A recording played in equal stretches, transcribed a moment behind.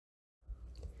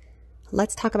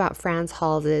Let's talk about Frans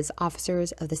Hals's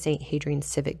Officers of the St. Hadrian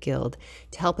Civic Guild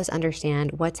to help us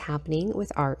understand what's happening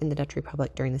with art in the Dutch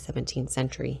Republic during the 17th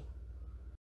century.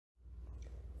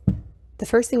 The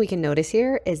first thing we can notice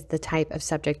here is the type of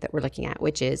subject that we're looking at,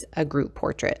 which is a group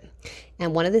portrait.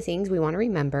 And one of the things we want to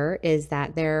remember is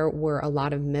that there were a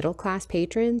lot of middle-class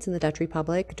patrons in the Dutch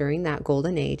Republic during that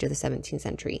golden age of the 17th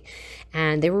century.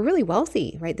 And they were really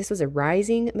wealthy, right? This was a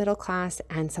rising middle class,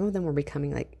 and some of them were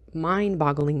becoming like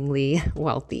mind-bogglingly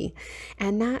wealthy.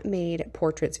 And that made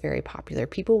portraits very popular.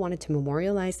 People wanted to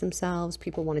memorialize themselves.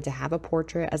 People wanted to have a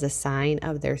portrait as a sign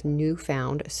of their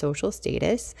newfound social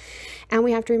status. And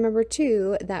we have to remember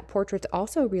too that portraits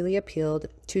also really appealed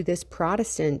to this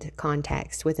Protestant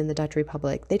context within the Dutch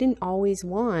Republic. They didn't always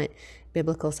want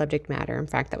biblical subject matter. In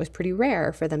fact, that was pretty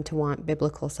rare for them to want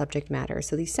biblical subject matter.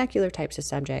 So these secular types of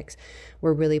subjects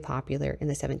were really popular in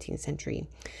the 17th century.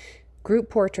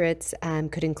 Group portraits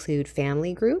could include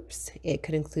family groups. It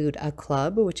could include a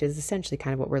club, which is essentially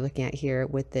kind of what we're looking at here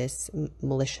with this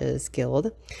militias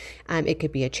guild. It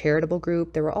could be a charitable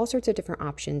group. There were all sorts of different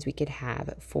options we could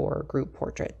have for group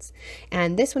portraits.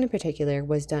 And this one in particular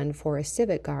was done for a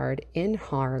civic guard in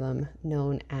Haarlem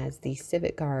known as the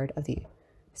Civic Guard of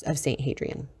St.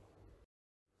 Hadrian.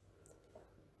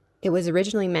 It was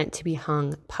originally meant to be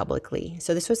hung publicly.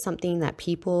 So this was something that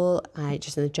people,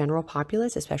 just in the general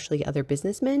populace, especially other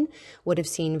businessmen, would have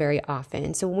seen very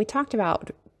often. So when we talked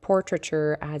about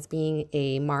portraiture as being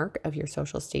a mark of your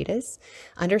social status,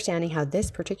 understanding how this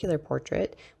particular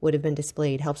portrait would have been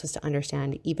displayed helps us to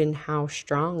understand even how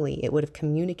strongly it would have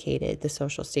communicated the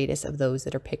social status of those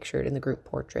that are pictured in the group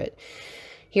portrait.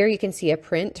 Here you can see a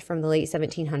print from the late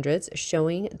 1700s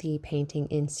showing the painting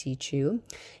in situ.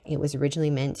 It was originally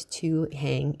meant to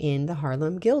hang in the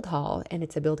Haarlem Guildhall, and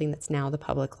it's a building that's now the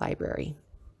public library.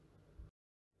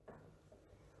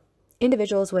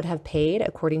 Individuals would have paid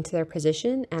according to their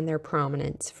position and their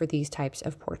prominence for these types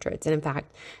of portraits. And in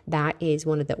fact, that is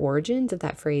one of the origins of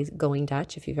that phrase going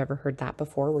Dutch, if you've ever heard that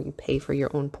before, where you pay for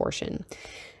your own portion.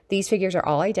 These figures are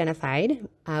all identified.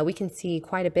 We can see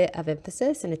quite a bit of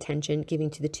emphasis and attention given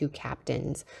to the two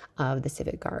captains of the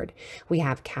Civic Guard. We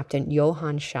have Captain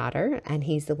Johann Schatter, and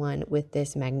he's the one with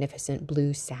this magnificent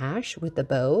blue sash with the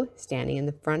bow, standing in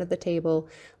the front of the table,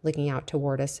 looking out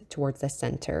toward us, towards the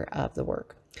center of the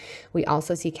work. We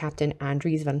also see Captain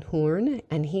Andries van Hoorn,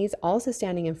 and he's also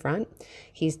standing in front.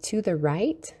 He's to the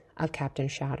right of Captain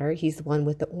Schatter. He's the one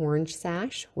with the orange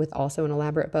sash with also an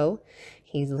elaborate bow.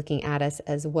 He's looking at us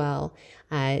as well.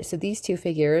 So these two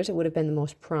figures would have been the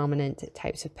most prominent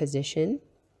types of position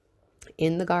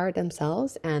in the guard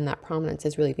themselves, and that prominence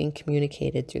is really being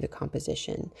communicated through the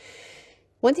composition.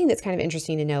 One thing that's kind of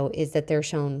interesting to know is that they're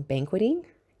shown banqueting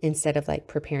instead of like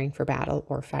preparing for battle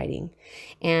or fighting.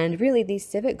 And really these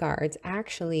civic guards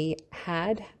actually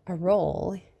had a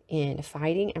role in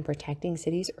fighting and protecting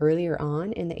cities earlier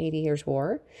on in the 80 Years'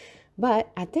 War.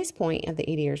 But at this point of the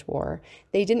 80 Years' War,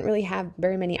 they didn't really have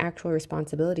very many actual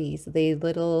responsibilities. They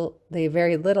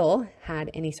very little had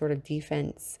any sort of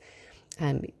defense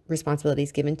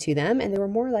responsibilities given to them, and they were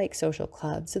more like social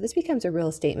clubs. So this becomes a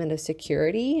real statement of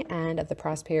security and of the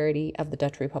prosperity of the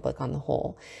Dutch Republic on the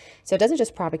whole. So it doesn't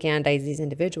just propagandize these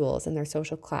individuals and their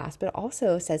social class, but it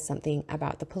also says something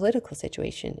about the political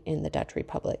situation in the Dutch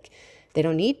Republic. They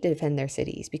don't need to defend their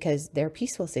cities because they're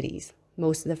peaceful cities.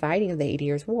 Most of the fighting of the 80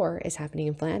 Years' War is happening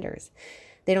in Flanders.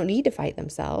 They don't need to fight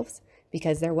themselves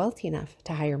because they're wealthy enough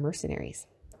to hire mercenaries.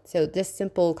 So this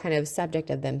simple kind of subject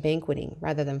of them banqueting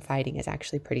rather than fighting is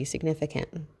actually pretty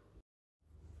significant.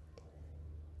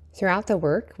 Throughout the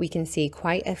work, we can see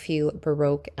quite a few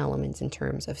Baroque elements in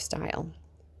terms of style.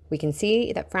 We can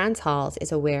see that Frans Hals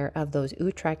is aware of those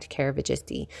Utrecht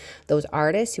Caravagisti, those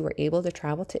artists who were able to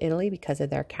travel to Italy because of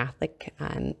their Catholic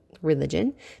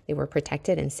religion. They were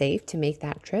protected and safe to make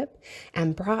that trip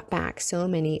and brought back so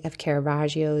many of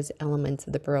Caravaggio's elements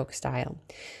of the Baroque style.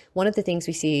 One of the things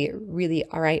we see really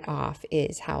right off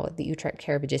is how the Utrecht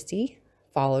Caravagisti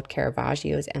followed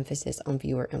Caravaggio's emphasis on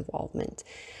viewer involvement.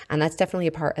 And that's definitely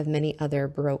a part of many other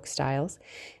Baroque styles.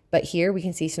 But here we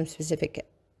can see some specific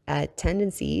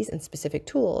tendencies and specific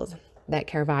tools that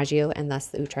Caravaggio and thus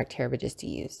the Utrecht Caravagisti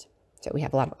used. So we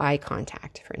have a lot of eye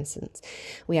contact, for instance.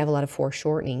 We have a lot of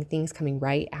foreshortening, things coming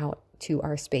right out to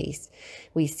our space.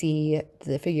 We see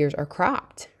the figures are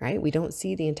cropped, right? We don't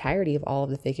see the entirety of all of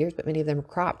the figures, but many of them are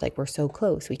cropped, like we're so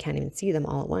close, we can't even see them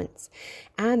all at once.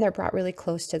 And they're brought really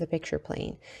close to the picture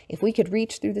plane. If we could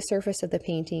reach through the surface of the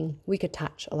painting, we could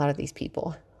touch a lot of these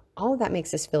people. All of that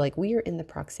makes us feel like we are in the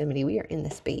proximity, we are in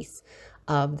the space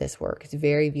of this work. It's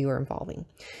very viewer involving.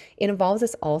 It involves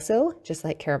us also, just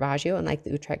like Caravaggio and like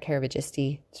the Utrecht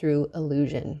Caravagisti, through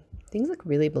illusion. things look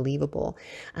really believable.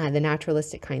 The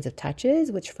naturalistic kinds of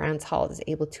touches, which Frans Hals is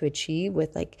able to achieve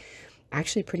with like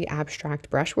actually pretty abstract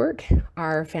brushwork,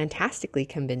 are fantastically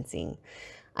convincing.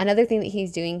 Another thing that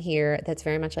he's doing here that's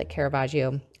very much like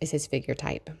Caravaggio is his figure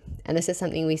type. And this is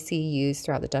something we see used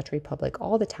throughout the Dutch Republic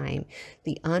all the time,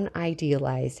 the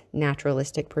unidealized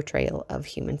naturalistic portrayal of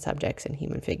human subjects and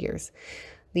human figures.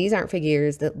 These aren't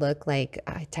figures that look like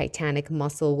titanic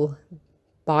muscle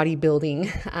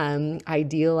bodybuilding,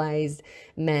 idealized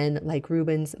men like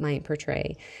Rubens might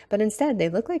portray, but instead they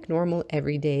look like normal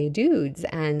everyday dudes.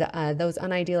 And those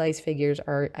unidealized figures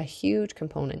are a huge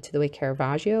component to the way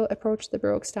Caravaggio approached the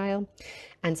Baroque style,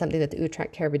 and something that the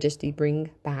Utrecht Caravagisti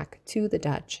bring back to the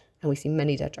Dutch. And we see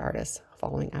many Dutch artists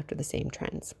following after the same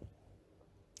trends.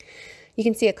 You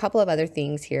can see a couple of other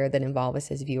things here that involve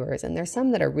us as viewers, and there's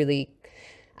some that are really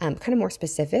kind of more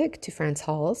specific to Frans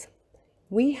Hals.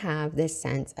 We have this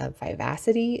sense of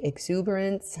vivacity,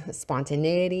 exuberance,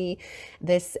 spontaneity.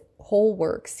 This whole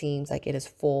work seems like it is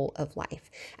full of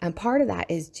life. And part of that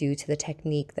is due to the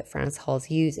technique that Frans Hals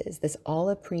uses, this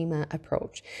alla prima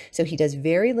approach. So he does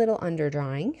very little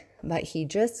underdrawing, but he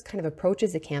just kind of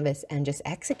approaches the canvas and just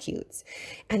executes.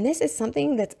 And this is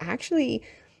something that's actually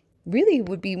really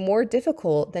would be more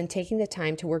difficult than taking the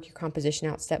time to work your composition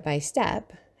out step by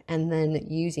step and then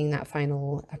using that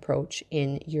final approach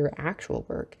in your actual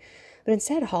work. But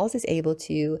instead, Hals is able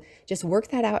to just work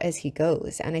that out as he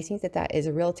goes. And I think that that is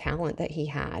a real talent that he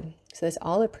had. So this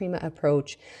alla prima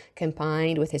approach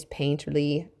combined with his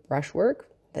painterly brushwork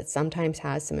that sometimes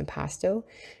has some impasto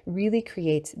really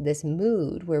creates this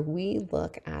mood where we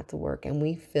look at the work and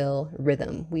we feel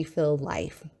rhythm, we feel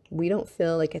life. We don't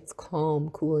feel like it's calm,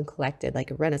 cool, and collected like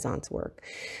a Renaissance work,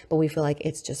 but we feel like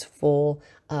it's just full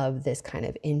of this kind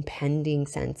of impending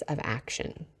sense of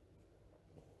action.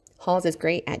 Hals is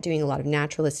great at doing a lot of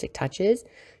naturalistic touches.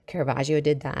 Caravaggio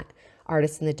did that.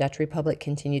 Artists in the Dutch Republic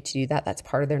continue to do that. That's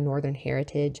part of their northern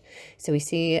heritage. So we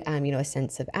see, a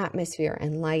sense of atmosphere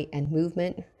and light and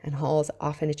movement, and Hals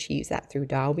often achieves that through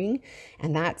daubing,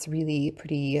 and that's really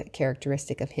pretty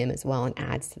characteristic of him as well and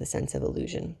adds to the sense of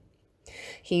illusion.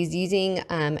 He's using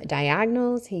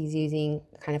diagonals. He's using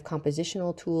kind of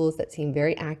compositional tools that seem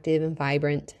very active and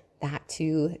vibrant. That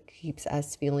too keeps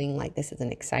us feeling like this is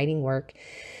an exciting work.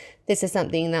 This is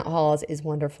something that Hals is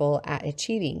wonderful at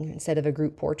achieving. Instead of a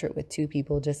group portrait with two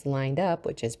people just lined up,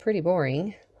 which is pretty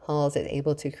boring, Hals is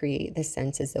able to create this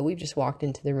sense as though we've just walked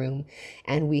into the room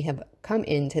and we have come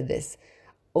into this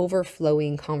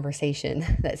overflowing conversation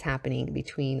that's happening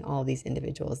between all these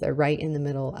individuals. They're right in the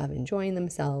middle of enjoying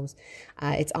themselves.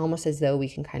 It's almost as though we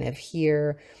can kind of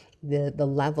hear the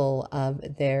level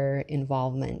of their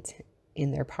involvement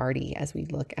in their party as we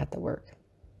look at the work.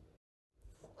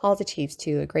 Hals achieves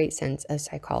too a great sense of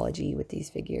psychology with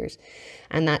these figures,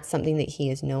 and that's something that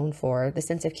he is known for. The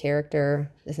sense of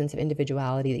character, the sense of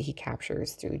individuality that he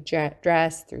captures through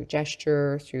dress, through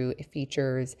gesture, through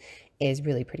features is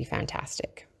really pretty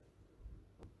fantastic.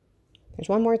 There's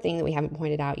one more thing that we haven't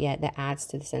pointed out yet that adds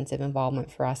to the sense of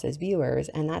involvement for us as viewers,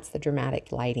 and that's the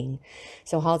dramatic lighting.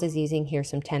 So Hals is using here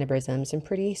some tenebrism, some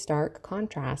pretty stark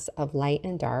contrasts of light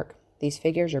and dark. These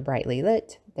figures are brightly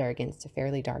lit. They're against a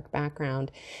fairly dark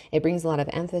background. It brings a lot of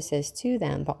emphasis to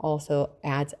them, but also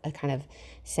adds a kind of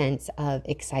sense of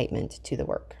excitement to the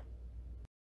work.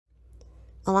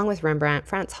 Along with Rembrandt,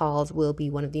 Frans Hals will be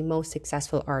one of the most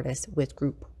successful artists with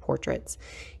group portraits.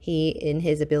 He, in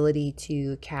his ability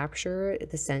to capture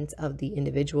the sense of the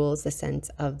individuals, the sense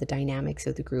of the dynamics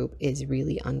of the group, is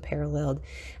really unparalleled.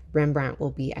 Rembrandt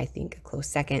will be, I think, a close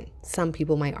second. Some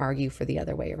people might argue for the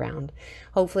other way around.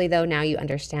 Hopefully, though, now you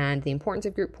understand the importance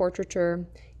of group portraiture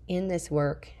in this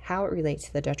work, how it relates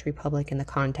to the Dutch Republic in the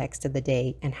context of the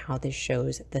day, and how this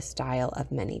shows the style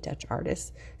of many Dutch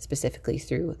artists, specifically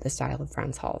through the style of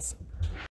Frans Hals.